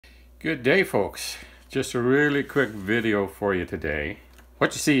Good day, folks. Just a really quick video for you today.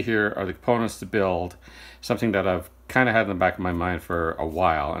 What you see here are the components to build something that I've kind of had in the back of my mind for a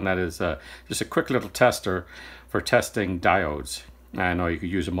while, and that is just a quick little tester for testing diodes. I know you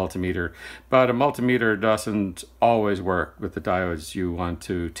could use a multimeter, but a multimeter doesn't always work with the diodes you want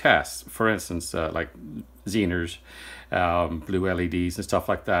to test. For instance, like zeners, blue LEDs and stuff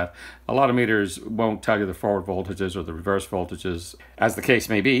like that. A lot of meters won't tell you the forward voltages or the reverse voltages, as the case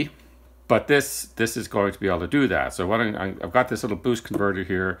may be. But this is going to be able to do that. So I've got this little boost converter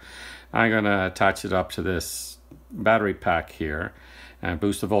here. I'm going to attach it up to this battery pack here and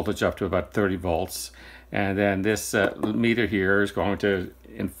boost the voltage up to about 30 volts. And then this meter here is going to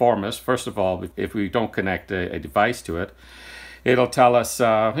inform us, first of all, if we don't connect a device to it, it'll tell us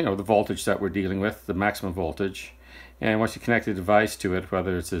the voltage that we're dealing with, the maximum voltage. And once you connect a device to it,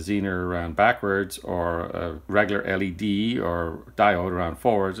 whether it's a zener around backwards or a regular LED or diode around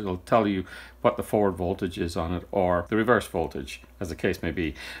forwards, it'll tell you what the forward voltage is on it or the reverse voltage, as the case may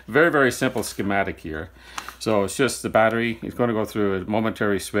be. Very, very simple schematic here. So it's just the battery. It's going to go through a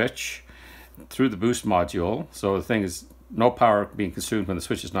momentary switch through the boost module. So the thing is no power being consumed when the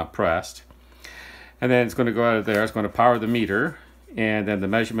switch is not pressed. And then it's going to go out of there. It's going to power the meter. And then the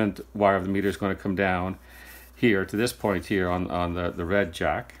measurement wire of the meter is going to come down here to this point here on the red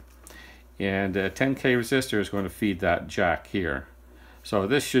jack, and a 10K resistor is going to feed that jack here. So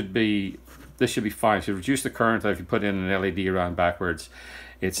this should be fine. It should reduce the current. If you put in an LED around backwards,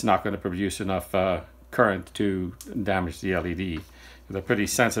 it's not going to produce enough current to damage the LED. They're pretty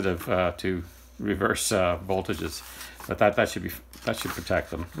sensitive to reverse voltages, but that should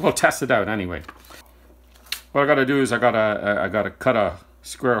protect them. We'll test it out anyway. What I got to do is I got to cut a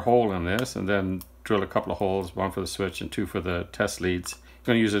square hole in this and then drill a couple of holes, one for the switch and two for the test leads. I'm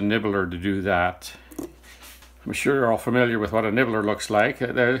going to use a nibbler to do that. I'm sure you're all familiar with what a nibbler looks like.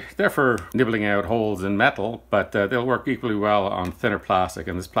 They're for nibbling out holes in metal, but they'll work equally well on thinner plastic,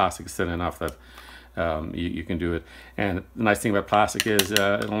 and this plastic is thin enough that you can do it. And the nice thing about plastic is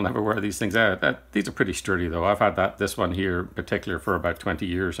it'll never wear these things out. These are pretty sturdy though. I've had this one here in particular for about 20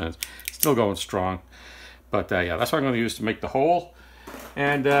 years and it's still going strong. But yeah, that's what I'm going to use to make the hole.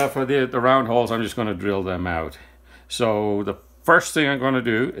 And for the round holes, I'm just going to drill them out. So the first thing I'm going to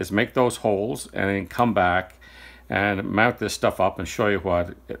do is make those holes and then come back and mount this stuff up and show you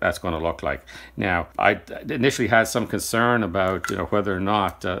what that's going to look like. Now, I initially had some concern about whether or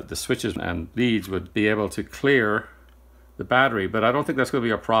not the switches and leads would be able to clear the battery, but I don't think that's going to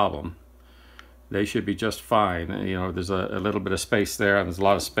be a problem. They should be just fine. There's a little bit of space there, and there's a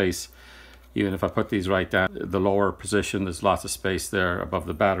lot of space. Even if I put these right down, the lower position, there's lots of space there above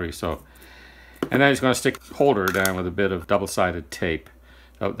the battery. So, and then he's going to stick the holder down with a bit of double-sided tape,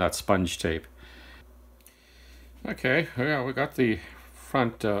 that sponge tape. Okay, yeah, we got the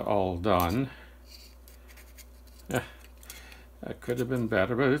front all done. Yeah, that could have been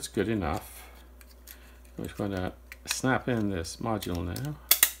better, but it's good enough. I'm just going to snap in this module now,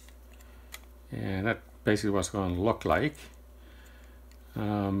 and that's basically what it's going to look like.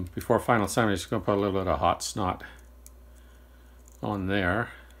 Before final assembly, I'm just going to put a little bit of hot snot on there.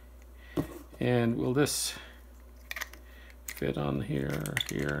 And will this fit on here?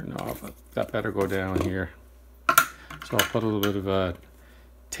 No, but that better go down here. So I'll put a little bit of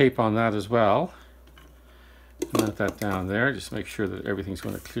tape on that as well. Mount that down there. Just make sure that everything's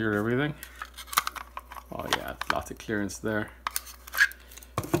going to clear everything. Oh yeah, lots of clearance there.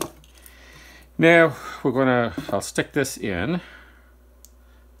 Now I'll stick this in.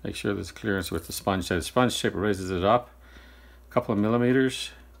 Make sure there's clearance with the sponge tape. The sponge tape raises it up a couple of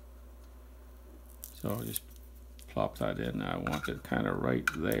millimeters. So I'll just plop that in. I want it kind of right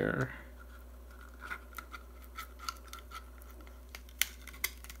there.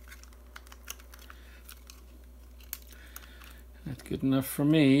 That's good enough for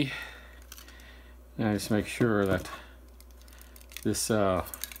me. Now just make sure that this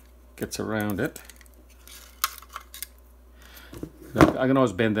gets around it. I can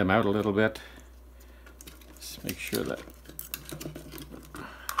always bend them out a little bit. Just make sure that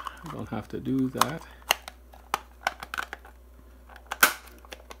I don't have to do that.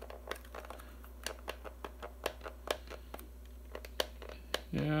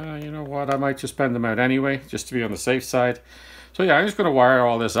 Yeah, you know what? I might just bend them out anyway, just to be on the safe side. So yeah, I'm just going to wire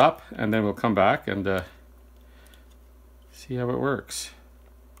all this up, and then we'll come back and see how it works.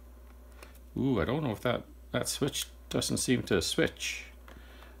 Ooh, I don't know if that switch doesn't seem to switch.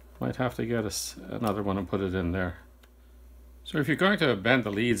 Might have to get another one and put it in there. So if you're going to bend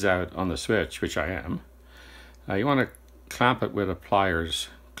the leads out on the switch, which I am, you want to clamp it with a pliers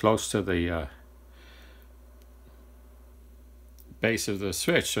close to the base of the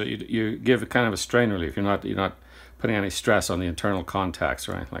switch, so you give it kind of a strain relief. You're not putting any stress on the internal contacts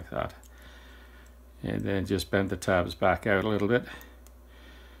or anything like that. And then just bend the tabs back out a little bit.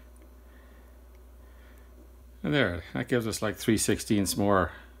 And there, that gives us like 3/16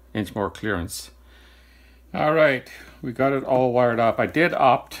 more inch more clearance. All right, we got it all wired up. I did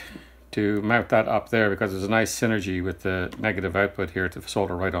opt to mount that up there because there's a nice synergy with the negative output here to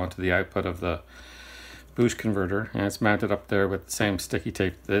solder right onto the output of the boost converter, and it's mounted up there with the same sticky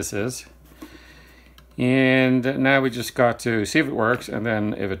tape this is. And now we just got to see if it works, and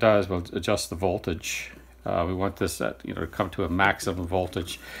then if it does, we'll adjust the voltage. We want this to come to a maximum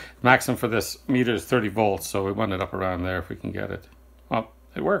voltage. Maximum for this meter is 30 volts, so we want it up around there if we can get it. Well,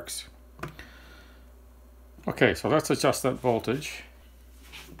 it works. Okay, so let's adjust that voltage.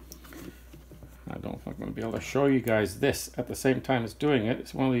 I don't know if I'm going to be able to show you guys this at the same time as doing it.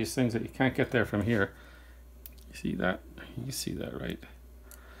 It's one of these things that you can't get there from here. You see that? You see that, right?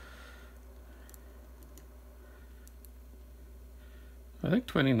 I think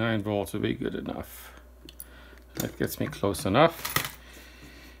 29 volts would be good enough. That gets me close enough.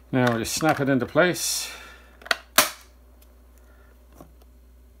 Now we just snap it into place.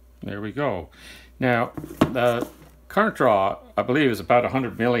 There we go. Now the current draw, I believe, is about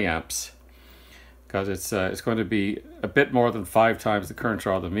 100 milliamps because it's going to be a bit more than 5 times the current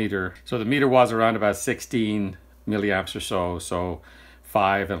draw of the meter. So the meter was around about 16 milliamps or so, so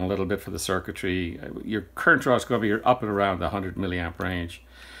 5 and a little bit for the circuitry. Your current draw is going to be up at around the 100 milliamp range.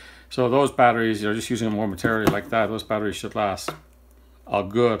 So those batteries, just using more material like that, those batteries should last a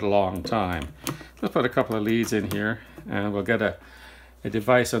good long time. Let's put a couple of leads in here and we'll get a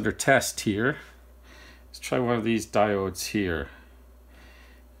device under test here. Let's try one of these diodes here.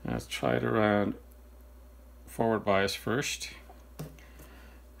 Let's try it around forward bias first.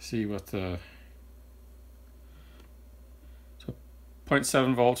 See what the... So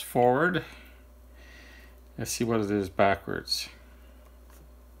 0.7 volts forward. Let's see what it is backwards.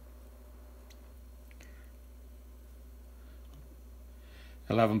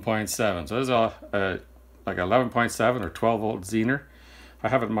 .7. So this is like 11.7 or 12 volt zener. I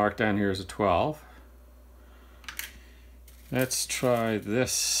have it marked down here as a 12. Let's try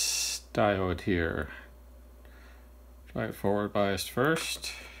this diode here. Try it forward biased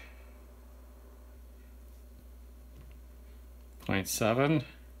first. 0.7.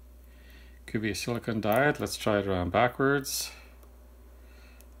 Could be a silicon diode. Let's try it around backwards.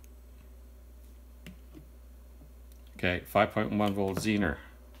 Okay, 5.1 volt zener.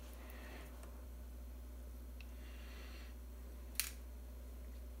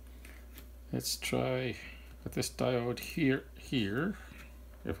 Let's try with this diode here,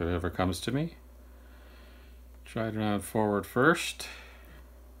 if it ever comes to me. Try it around forward first.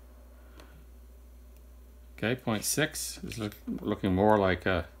 Okay, 0.6 is looking more like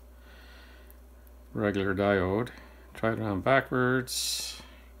a regular diode. Try it around backwards.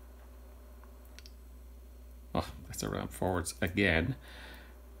 Oh, that's around forwards again.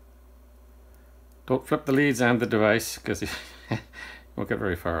 Don't flip the leads and the device because you won't get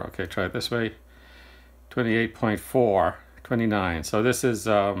very far. Okay, try it this way. 28.4, 29. So this is,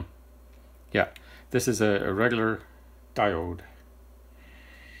 yeah, this is a regular diode.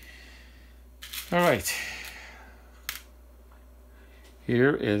 All right.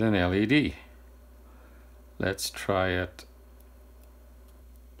 Here is an LED. Let's try it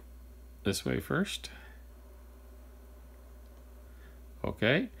this way first.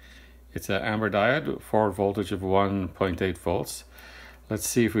 Okay, it's an amber diode, forward voltage of 1.8 volts. Let's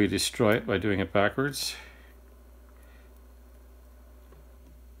see if we destroy it by doing it backwards.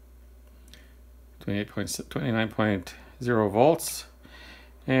 29.0 volts.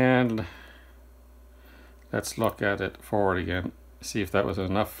 And let's look at it forward again. See if that was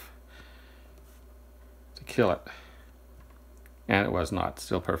enough to kill it. And it was not.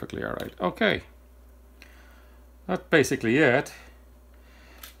 Still perfectly all right. Okay. That's basically it.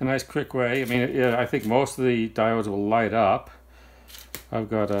 A nice quick way. I mean, yeah, I think most of the diodes will light up. I've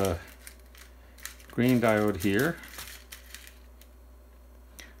got a green diode here.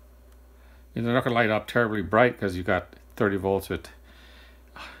 And they're not going to light up terribly bright because you've got 30 volts with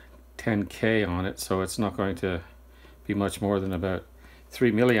 10K on it, so it's not going to be much more than about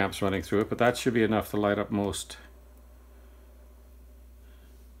 3 milliamps running through it, but that should be enough to light up most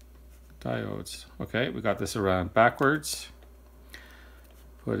diodes. Okay, we got this around backwards.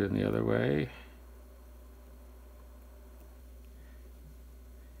 Put it in the other way.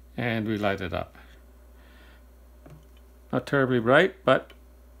 And we light it up. Not terribly bright, but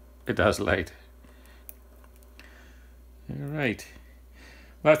it does light. All right.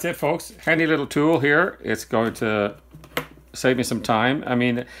 Well, that's it, folks. Handy little tool here. It's going to save me some time. I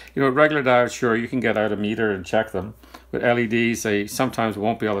mean, you know, regular diodes, sure, you can get out a meter and check them. With LEDs, they sometimes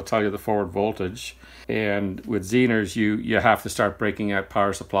won't be able to tell you the forward voltage. And with zeners, you have to start breaking out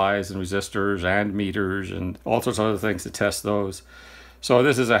power supplies and resistors and meters and all sorts of other things to test those. So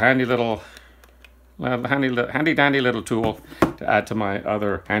this is a handy little, well, handy dandy little tool to add to my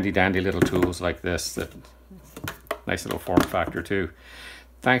other handy dandy little tools like this. That nice little form factor too.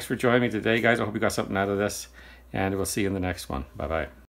 Thanks for joining me today, guys. I hope you got something out of this, and we'll see you in the next one. Bye bye.